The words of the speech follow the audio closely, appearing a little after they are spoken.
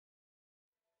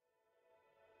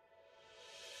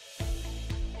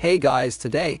Hey guys,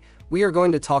 today we are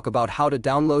going to talk about how to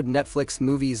download Netflix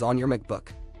movies on your MacBook.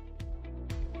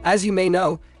 As you may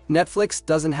know, Netflix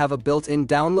doesn't have a built-in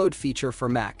download feature for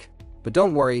Mac, but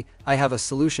don't worry, I have a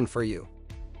solution for you.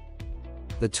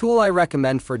 The tool I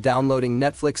recommend for downloading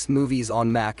Netflix movies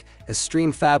on Mac is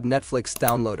StreamFab Netflix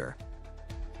Downloader.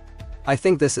 I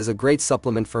think this is a great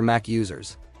supplement for Mac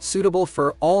users, suitable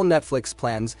for all Netflix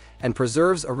plans and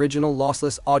preserves original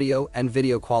lossless audio and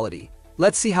video quality.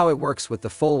 Let's see how it works with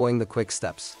the following the quick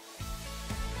steps.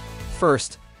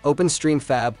 First, open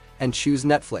StreamFab and choose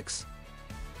Netflix.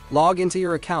 Log into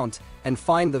your account and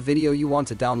find the video you want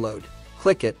to download.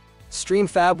 Click it.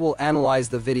 StreamFab will analyze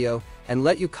the video and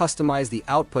let you customize the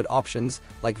output options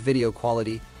like video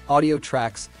quality, audio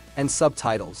tracks, and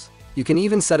subtitles. You can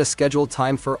even set a scheduled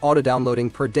time for auto-downloading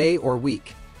per day or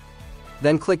week.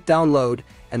 Then click download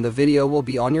and the video will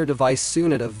be on your device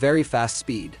soon at a very fast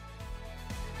speed.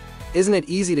 Isn't it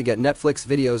easy to get Netflix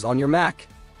videos on your Mac?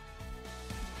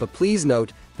 But please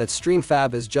note that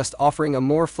StreamFab is just offering a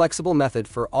more flexible method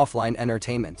for offline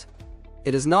entertainment.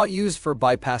 It is not used for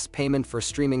bypass payment for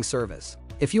streaming service.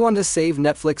 If you want to save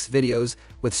Netflix videos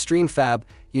with StreamFab,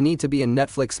 you need to be a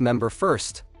Netflix member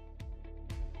first.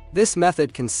 This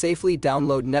method can safely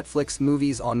download Netflix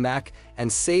movies on Mac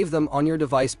and save them on your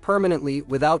device permanently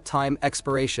without time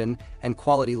expiration and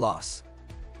quality loss.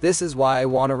 This is why I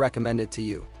want to recommend it to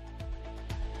you.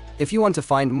 If you want to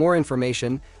find more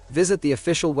information, visit the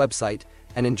official website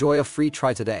and enjoy a free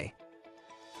try today.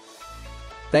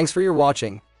 Thanks for your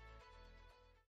watching.